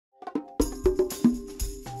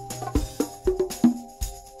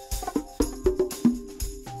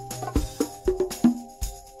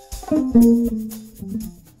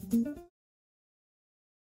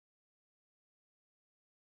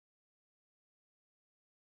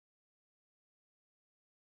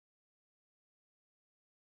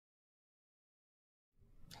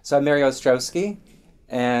So I'm Mary Ostrowski,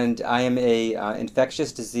 and I am a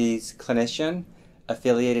infectious disease clinician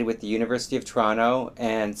affiliated with the University of Toronto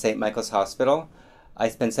and St. Michael's Hospital. I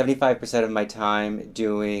spend 75% of my time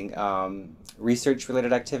doing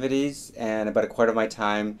research-related activities and about a quarter of my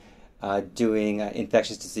time doing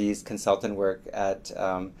infectious disease consultant work at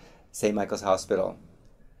St. Michael's Hospital.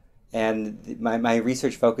 And my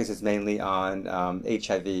research focus is mainly on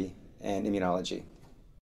HIV and immunology.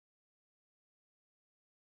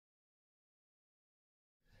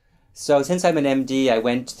 So since I'm an MD, I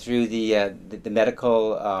went through the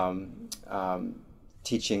medical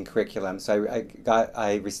teaching curriculum. So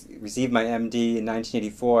I received my MD in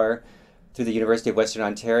 1984 through the University of Western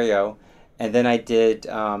Ontario, and then I did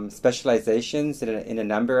specializations in a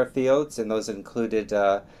number of fields, and those included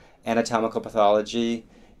anatomical pathology,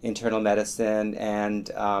 internal medicine, and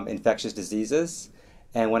infectious diseases.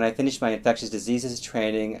 And when I finished my infectious diseases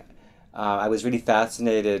training, I was really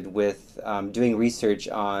fascinated with doing research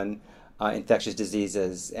on infectious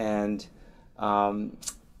diseases. And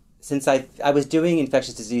since I was doing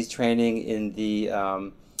infectious disease training in the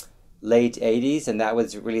late 80s, and that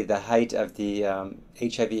was really the height of the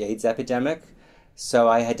HIV/AIDS epidemic. So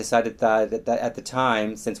I had decided that at the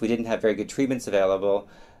time, since we didn't have very good treatments available,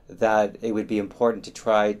 that it would be important to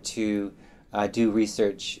try to do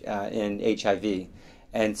research in HIV.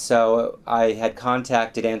 And so I had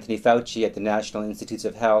contacted Anthony Fauci at the National Institutes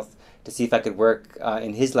of Health to see if I could work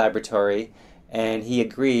in his laboratory, and he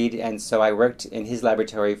agreed, and so I worked in his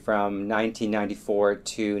laboratory from 1994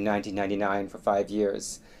 to 1999 for 5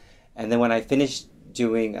 years. And then when I finished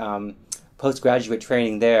doing postgraduate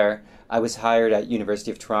training there, I was hired at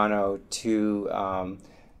University of Toronto to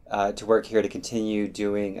work here to continue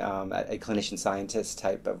doing a clinician scientist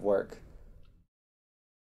type of work.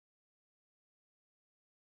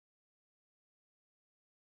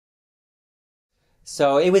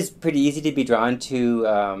 So it was pretty easy to be drawn to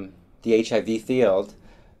the HIV field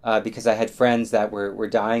because I had friends that were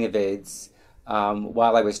dying of AIDS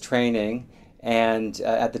while I was training, and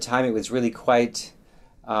at the time it was really quite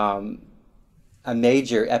a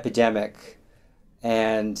major epidemic,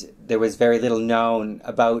 and there was very little known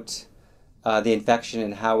about the infection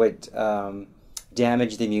and how it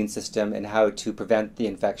damaged the immune system and how to prevent the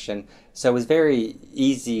infection. So it was very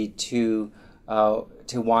easy to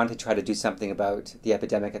want to try to do something about the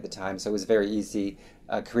epidemic at the time. So it was a very easy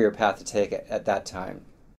career path to take at that time.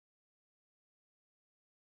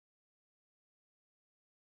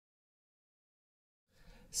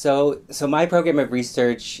 So my program of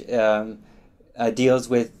research deals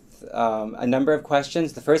with a number of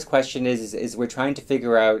questions. The first question is we're trying to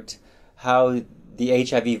figure out how the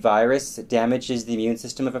HIV virus damages the immune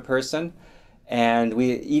system of a person. And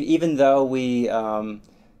even though we've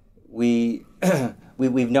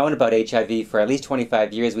known about HIV for at least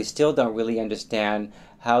 25 years, we still don't really understand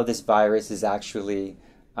how this virus is actually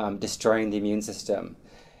destroying the immune system.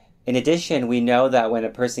 In addition, we know that when a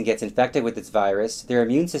person gets infected with this virus, their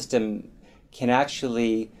immune system can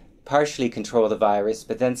actually partially control the virus,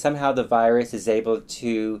 but then somehow the virus is able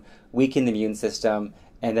to weaken the immune system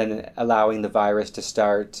and then allowing the virus to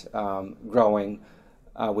start growing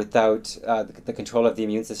without the control of the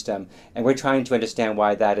immune system. And we're trying to understand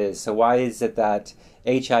why that is. So why is it that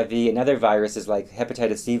HIV and other viruses like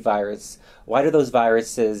hepatitis C virus, why do those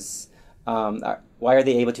viruses, why are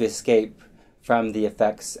they able to escape from the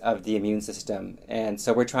effects of the immune system? And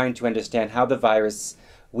so we're trying to understand how the virus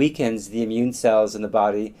weakens the immune cells in the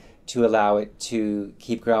body to allow it to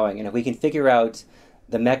keep growing. And if we can figure out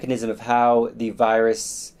the mechanism of how the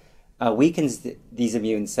virus weakens these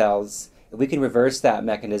immune cells, if we can reverse that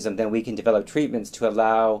mechanism, then we can develop treatments to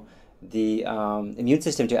allow the immune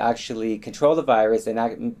system to actually control the virus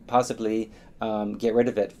and possibly get rid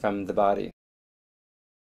of it from the body.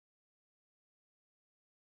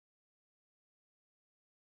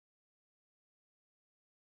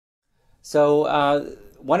 So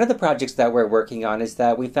one of the projects that we're working on is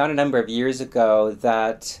that we found a number of years ago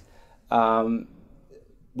that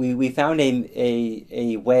we found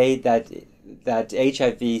a way that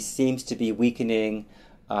HIV seems to be weakening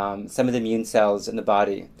some of the immune cells in the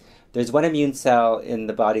body. There's one immune cell in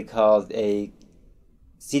the body called a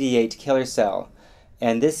CD8 killer cell,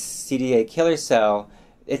 and this CD8 killer cell,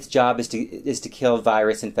 its job is to kill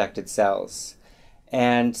virus-infected cells.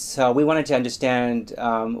 And so we wanted to understand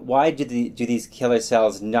why do these killer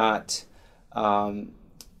cells not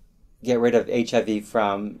get rid of HIV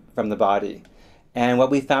from the body. And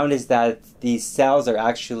what we found is that these cells are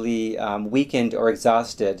actually weakened or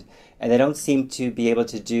exhausted, and they don't seem to be able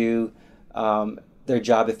to do their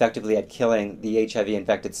job effectively at killing the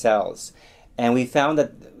HIV-infected cells. And we found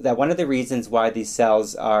that one of the reasons why these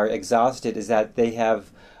cells are exhausted is that they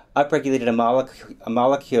have upregulated a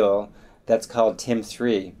molecule that's called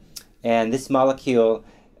TIM3. And this molecule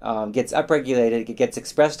gets upregulated, it gets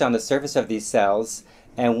expressed on the surface of these cells,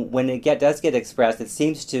 and when it does get expressed, it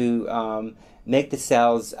seems to make the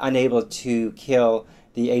cells unable to kill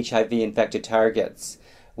the HIV-infected targets.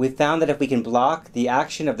 We found that if we can block the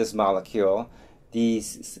action of this molecule,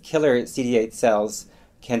 these killer CD8 cells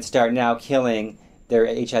can start now killing their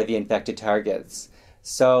HIV-infected targets.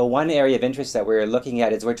 So one area of interest that we're looking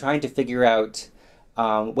at is we're trying to figure out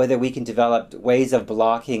whether we can develop ways of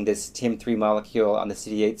blocking this TIM3 molecule on the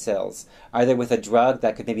CD8 cells, either with a drug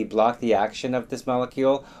that could maybe block the action of this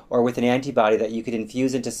molecule, or with an antibody that you could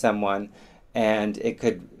infuse into someone and it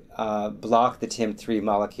could block the TIM3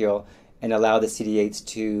 molecule and allow the CD8s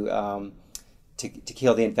to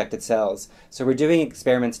kill the infected cells. So we're doing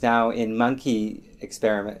experiments now in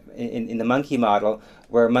in the monkey model,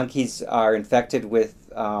 where monkeys are infected with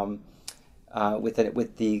the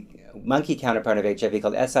monkey counterpart of HIV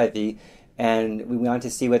called SIV, and we want to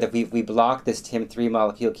see whether if we block this TIM3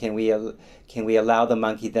 molecule, can we allow the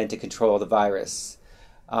monkey then to control the virus.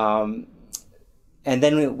 And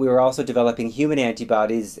then we were also developing human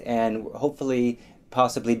antibodies and hopefully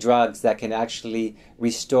possibly drugs that can actually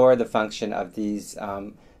restore the function of these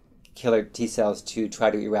killer T cells to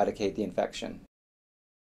try to eradicate the infection.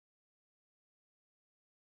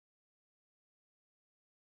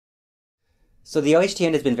 So the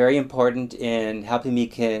OHTN has been very important in helping me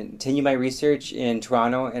continue my research in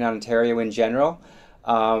Toronto and Ontario in general.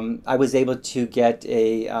 I was able to get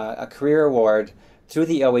a career award through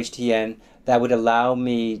the OHTN that would allow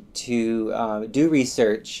me to do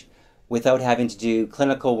research without having to do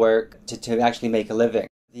clinical work to actually make a living.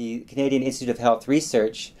 The Canadian Institute of Health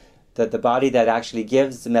Research, the body that actually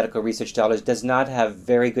gives the medical research dollars, does not have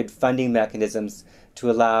very good funding mechanisms to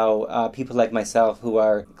allow people like myself who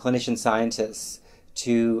are clinician scientists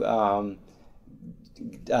to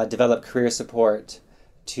develop career support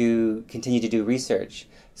to continue to do research.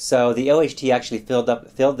 So the OHT actually filled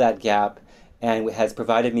that gap and has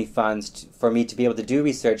provided me funds for me to be able to do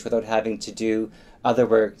research without having to do other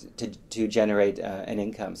work to generate an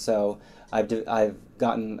income. So I've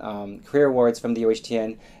gotten career awards from the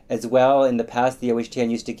OHTN as well. In the past, the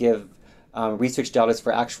OHTN used to give research dollars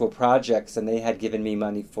for actual projects, and they had given me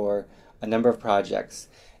money for a number of projects.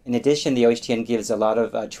 In addition, the OHTN gives a lot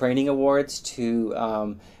of training awards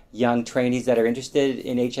to young trainees that are interested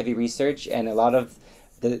in HIV research, and a lot of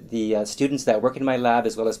the students that work in my lab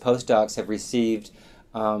as well as postdocs have received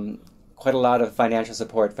quite a lot of financial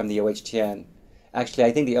support from the OHTN. Actually,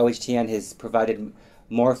 I think the OHTN has provided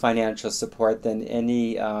more financial support than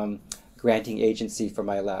any granting agency for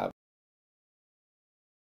my lab.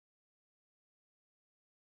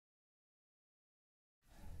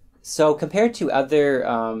 So compared to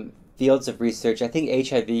other fields of research, I think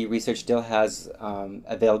HIV research still has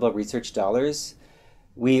available research dollars.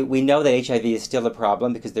 We know that HIV is still a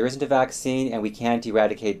problem because there isn't a vaccine and we can't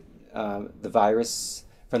eradicate the virus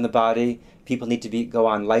from the body. People need to go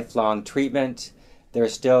on lifelong treatment. There are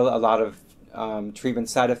still a lot of treatment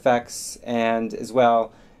side effects, and as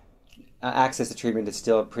well, access to treatment is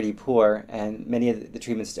still pretty poor, and many of the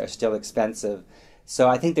treatments are still expensive. So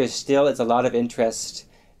I think there's a lot of interest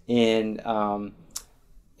in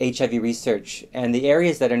HIV research, and the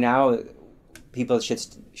areas that are now people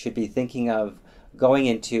should be thinking of going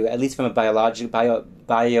into, at least from a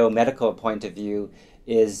biomedical point of view,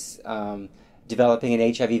 is developing an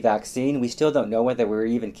HIV vaccine. We still don't know whether we're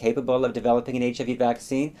even capable of developing an HIV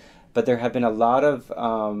vaccine, but there have been a lot of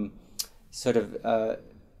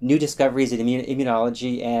new discoveries in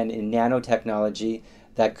immunology and in nanotechnology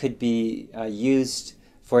that could be used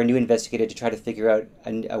for a new investigator to try to figure out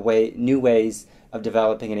new ways of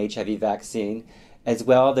developing an HIV vaccine. As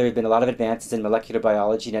well, there have been a lot of advances in molecular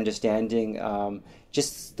biology and understanding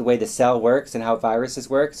just the way the cell works and how viruses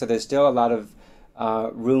work. So there's still a lot of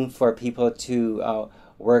room for people to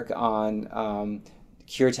work on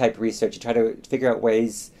cure-type research, to try to figure out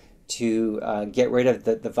ways to get rid of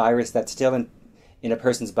the virus that's still in a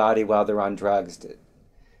person's body while they're on drugs.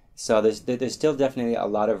 So there's still definitely a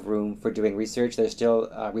lot of room for doing research. There's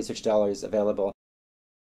still research dollars available.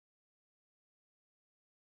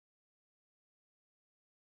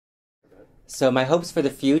 So my hopes for the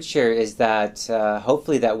future is that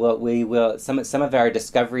hopefully that we will some of our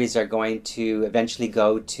discoveries are going to eventually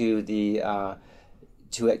go to the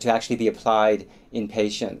to actually be applied in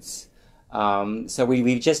patients. So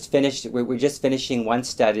we've just finished we're just finishing one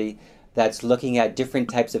study that's looking at different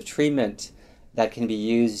types of treatment that can be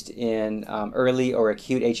used in early or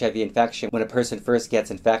acute HIV infection when a person first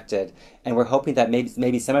gets infected, and we're hoping that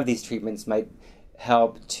maybe some of these treatments might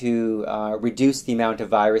help to reduce the amount of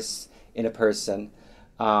virus in a person,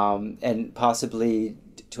 and possibly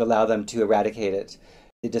to allow them to eradicate it.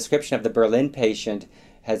 The description of the Berlin patient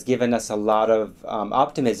has given us a lot of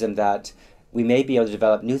optimism that we may be able to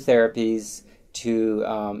develop new therapies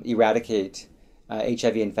to eradicate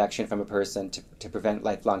HIV infection from a person to prevent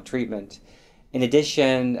lifelong treatment. In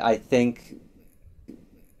addition, I think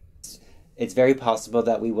it's very possible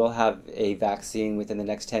that we will have a vaccine within the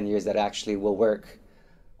next 10 years that actually will work.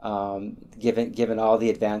 Given all the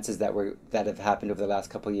advances that have happened over the last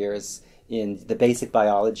couple of years in the basic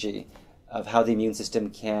biology of how the immune system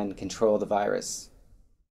can control the virus.